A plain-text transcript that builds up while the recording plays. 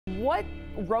what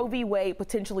Roe v. Wade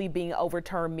potentially being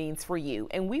overturned means for you.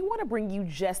 And we want to bring you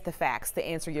just the facts to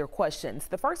answer your questions.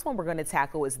 The first one we're going to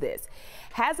tackle is this.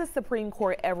 Has the Supreme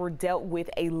Court ever dealt with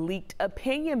a leaked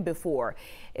opinion before?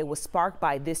 It was sparked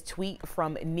by this tweet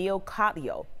from Neil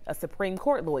Katyal, a Supreme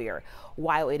Court lawyer.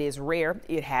 While it is rare,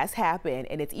 it has happened,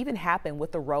 and it's even happened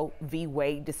with the Roe v.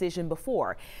 Wade decision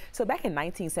before. So back in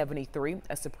 1973,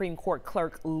 a Supreme Court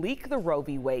clerk leaked the Roe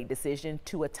v. Wade decision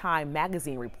to a Time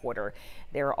magazine reporter.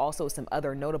 There are also some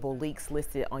other notable leaks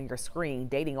listed on your screen,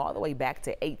 dating all the way back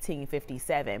to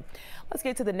 1857. Let's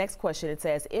get to the next question. It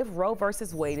says, if Roe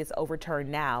versus Wade is overturned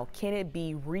now, can it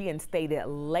be reinstated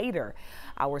later?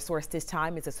 Our source this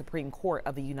time is the Supreme Court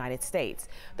of the United States.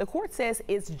 The court says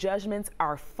its judgments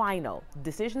are final.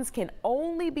 Decisions can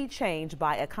only be changed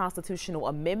by a constitutional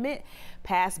amendment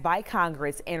passed by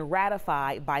Congress and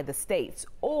ratified by the states,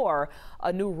 or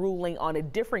a new ruling on a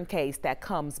different case that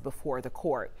comes before the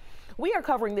court. We are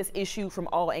covering this issue from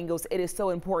all angles. It is so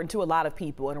important to a lot of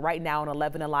people. And right now on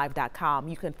 11alive.com,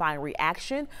 you can find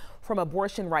reaction from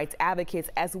abortion rights advocates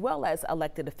as well as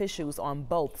elected officials on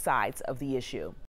both sides of the issue.